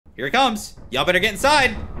Here he comes. Y'all better get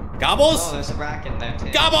inside. Gobbles. Oh, there's a bracket there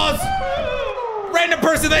too. Gobbles! Random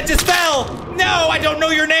person that just fell! No, I don't know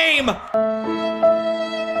your name!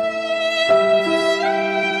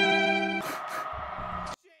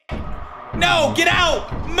 No, get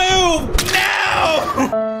out! Move!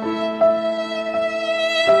 No!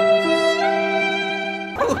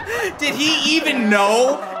 Did he even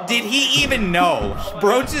know? Did he even know?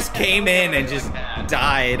 Bro just came in and just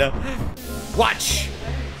died. Watch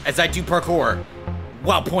as I do parkour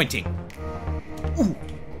while pointing. Ooh. Ooh.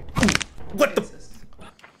 What the?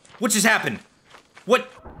 What just happened? What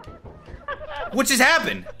just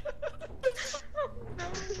happened?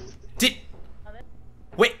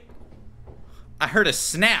 Wait. I heard a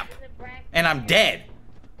snap and I'm dead.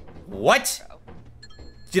 What?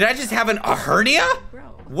 Did I just have a hernia?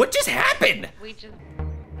 What just happened?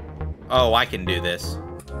 Oh, I can do this.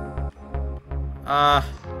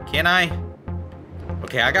 Can I?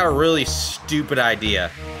 Okay, I got a really stupid idea.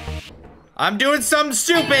 I'm doing something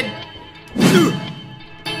stupid.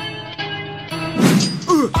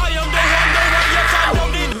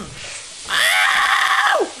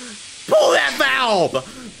 Pull that valve!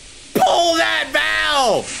 Pull that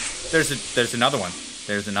valve! There's another one.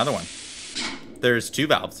 There's another one. There's two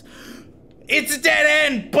valves. It's a dead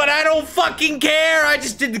end, but I don't fucking care. I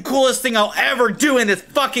just did the coolest thing I'll ever do in this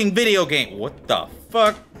fucking video game. What the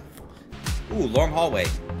fuck? Ooh, long hallway.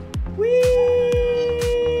 Whee!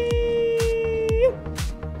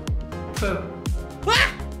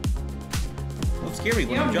 Ah! Don't scare me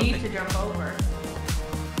when I'm jumping. You don't need to jump over.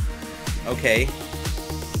 Okay.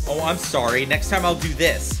 Oh, I'm sorry. Next time I'll do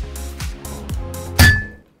this.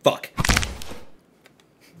 Fuck.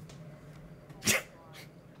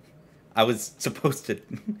 I was supposed to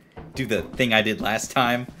do the thing I did last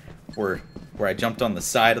time where I jumped on the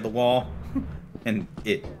side of the wall and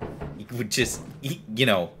it would just, you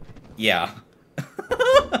know, yeah.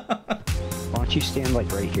 Why don't you stand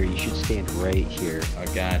like right here? You should stand right here. I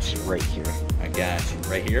got you. Right here. I got you.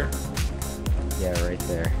 Right here? Yeah, right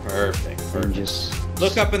there. Perfect. Perfect. And just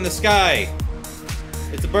look up in the sky.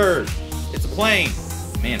 It's a bird. It's a plane.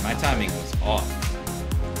 Man, my timing was off.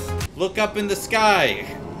 Look up in the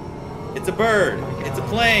sky. It's a bird. It's a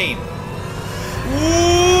plane.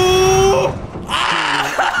 Ooh!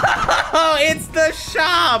 Ah! It's the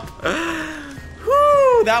shop.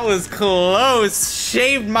 Whoo! That was close.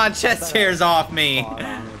 Shaved my chest hairs off me.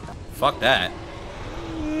 Fuck that.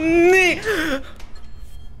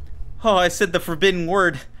 Oh, I said the forbidden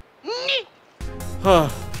word.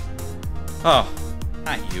 Oh,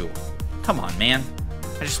 not you. Come on, man.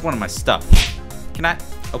 I just wanted my stuff. Can I?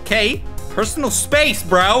 Okay. Personal space,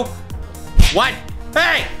 bro. What?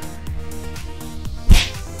 Hey!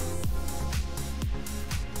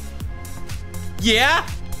 Yeah?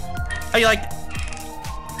 Are you like?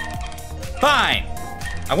 Fine.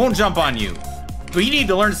 I won't jump on you. But you need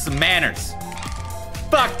to learn some manners.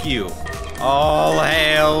 Fuck you. All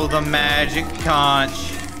hail the magic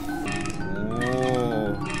conch.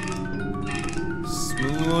 Ooh.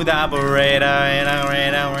 Smooth operator,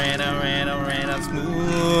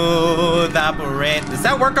 smooth operator. Does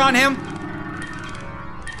that work on him?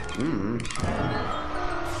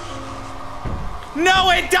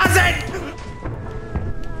 No, it doesn't!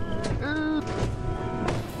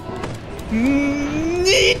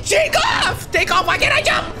 Take off! Take off! Why can't I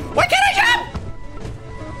jump? Why can't I jump?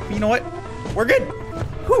 You know what? We're good.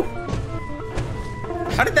 Whew.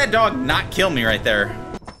 How did that dog not kill me right there?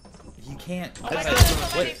 You can't. Oh my god,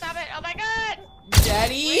 somebody stop it! Oh my god!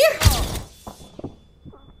 Daddy?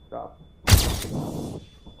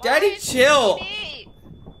 Daddy, chill.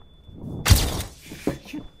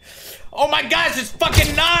 Oh my gosh, it's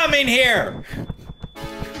fucking Nom in here!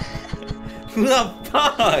 Who the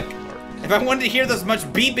fuck? If I wanted to hear this much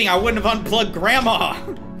beeping, I wouldn't have unplugged Grandma.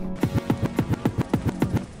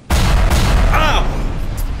 Oh!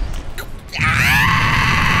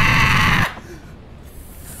 Ah!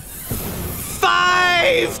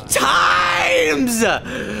 5 times!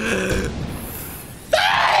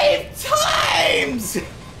 5 times!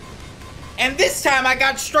 And this time I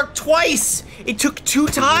got struck twice. It took 2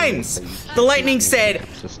 times. The lightning said,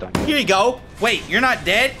 here you go. Wait, you're not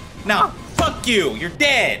dead? No, fuck you, you're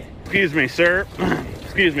dead. Excuse me, sir.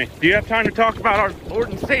 Excuse me. Do you have time to talk about our Lord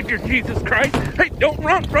and Savior Jesus Christ? Hey, don't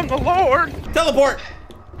run from the Lord. Teleport.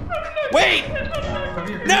 Wait.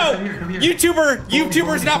 No.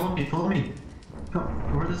 YouTuber's not. Follow me. Go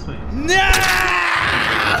over this way. No.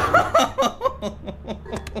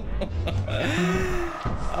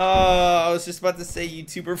 I was just about to say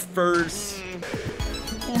YouTuber first.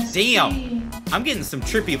 Damn. I'm getting some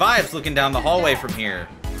trippy vibes looking down the hallway from here.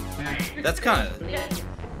 That's kind of...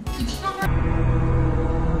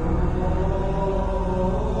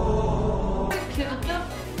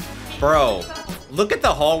 Bro, look at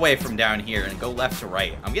the hallway from down here and go left to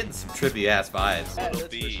right. I'm getting some trippy ass vibes. That's for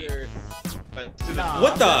sure.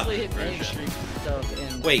 What the? Definitely hit Main Street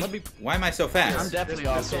stuff, and Wait, let me- why am I so I'm fast? definitely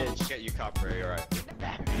off pitch. Get you copyright, alright.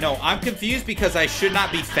 No, I'm confused because I should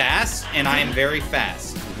not be fast, and I am very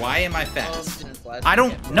fast. Why am I fast? I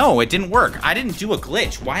don't know. It didn't work. I didn't do a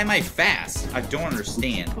glitch. Why am I fast? I don't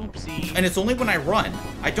understand. And it's only when I run.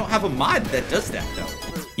 I don't have a mod that does that, though.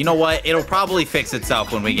 You know what? It'll probably fix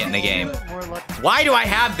itself when we get in the game. Why do I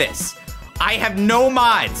have this? I have no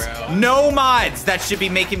mods. No mods that should be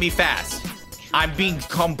making me fast. I'm being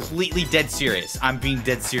completely dead serious. I'm being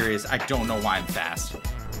dead serious. I don't know why I'm fast.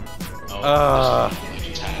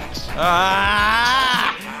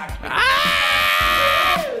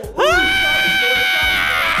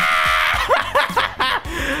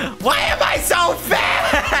 Why am I so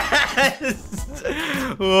fast?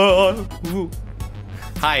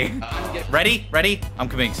 Hi. Ready? Ready? I'm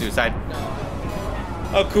committing suicide.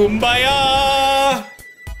 A kumbaya!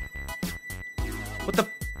 What the?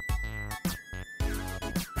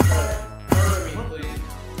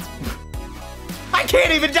 I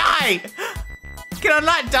can't even die! Can I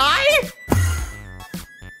not die?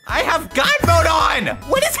 I have God mode on!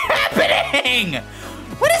 What is happening?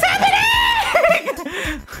 What is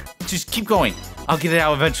happening? Just keep going. I'll get it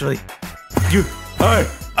out eventually.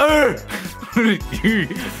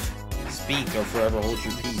 Speak or forever hold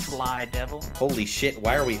your peace. Fly, devil. Holy shit,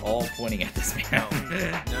 why are we all pointing at this man? No.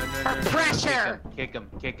 Pressure. Kick him.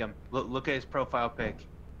 Look at his profile pic.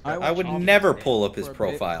 I would never pull up his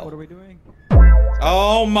profile. What are we doing?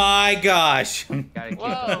 Oh my gosh. Gotta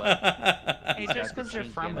Whoa. Hey, just because you're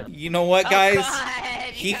from it. You know what, guys? Oh,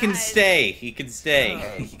 God, He you can guys. stay. He can stay.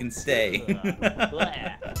 He can stay.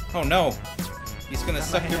 Oh no. He's gonna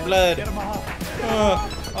suck your blood. Get him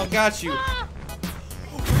off. I got you. I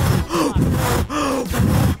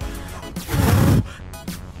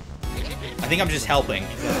think I'm just helping.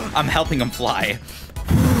 I'm helping him fly.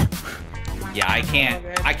 Yeah, I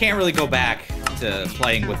can't really go back to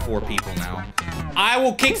playing with 4 people now. I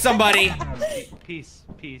will kick somebody. Peace.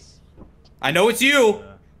 I know it's you.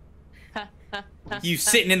 You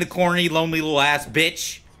sitting in the corner, you lonely little ass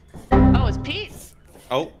bitch. Oh, it's Pete's.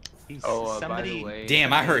 Oh, Oh, by Somebody- the way.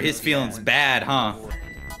 damn, I hurt his feelings bad, huh?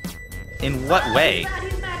 In what way?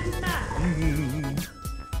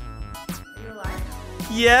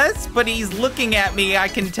 Yes, but he's looking at me, I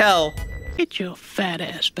can tell. Get your fat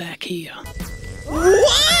ass back here.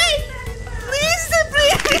 What? Please.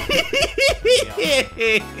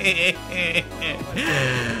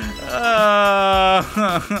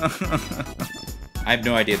 I have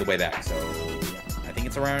no idea the way back, so I think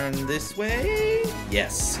it's around this way.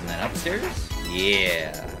 Yes, and then upstairs.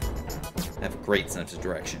 Yeah, I have a great sense of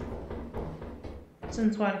direction.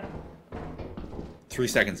 Since when? 3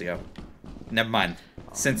 seconds ago. Never mind.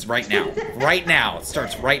 Since right now. Right now. It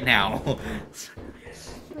starts right now.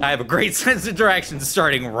 I have a great sense of direction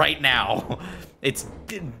starting right now. It's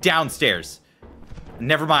downstairs.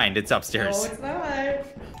 Never mind, it's upstairs. No, it's not.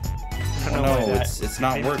 Oh no, it's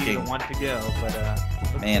not working. Want to go,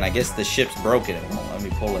 but Man, I guess the ship's broken. It won't let me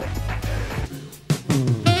pull it.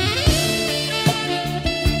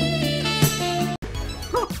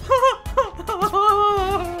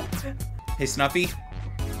 Hey, Snuffy.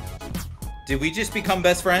 Did we just become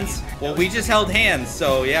best friends? Well, we just held hands,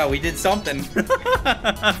 so yeah, we did something.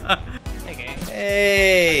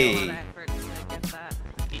 Hey.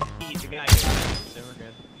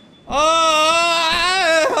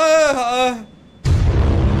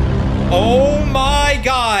 Oh my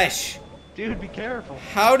gosh. dude, be careful.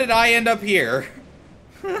 How did I end up here?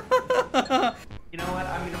 You know what?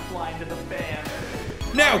 I'm gonna fly into the fan.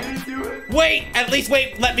 No! Wait! At least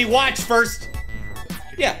wait, let me watch first!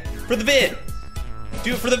 Yeah, for the vid!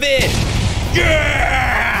 Do it for the vid!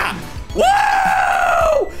 Yeah!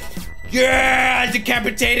 Woo! Yeah! I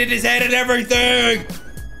decapitated his head and everything!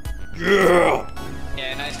 Yeah!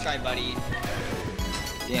 Yeah, nice try, buddy.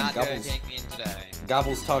 Damn, Not gonna Gobbles, take me in today.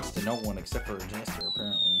 Gobbles talks to no one except for Jester,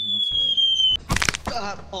 apparently. That's great.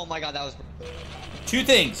 Oh my god, that was... 2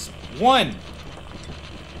 things. 1,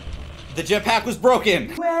 the jetpack was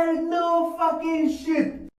broken. Well, no fucking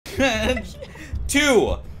shit.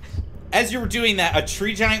 2, as you were doing that, a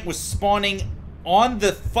tree giant was spawning on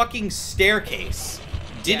the fucking staircase.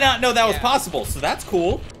 Did not know that was possible, so that's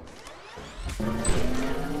cool.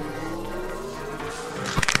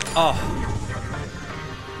 Oh.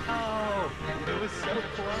 Oh, it was so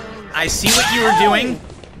close. I see what you were doing.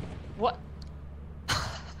 What?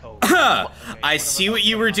 I see what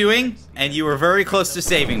you were doing, and you were very close to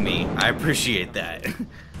saving me. I appreciate that.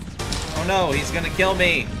 Oh no, he's gonna kill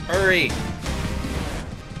me. Hurry.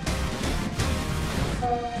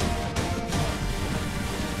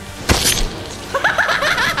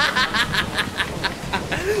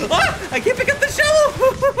 I can't pick up the shovel!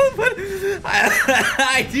 But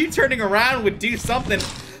I knew turning around would do something,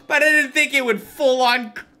 but I didn't think it would full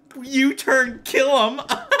on U-turn kill him.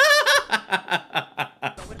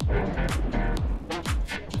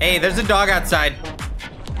 Hey, there's a dog outside.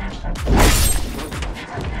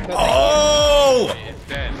 Oh!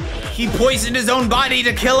 He poisoned his own body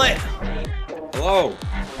to kill it. Hello.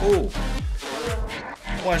 Oh.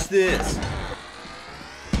 Watch this.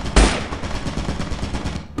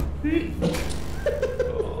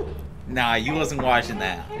 Nah, you wasn't watching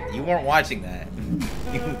that. You weren't watching that.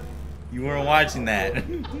 You weren't watching that.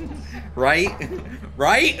 Right?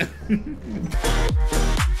 Right?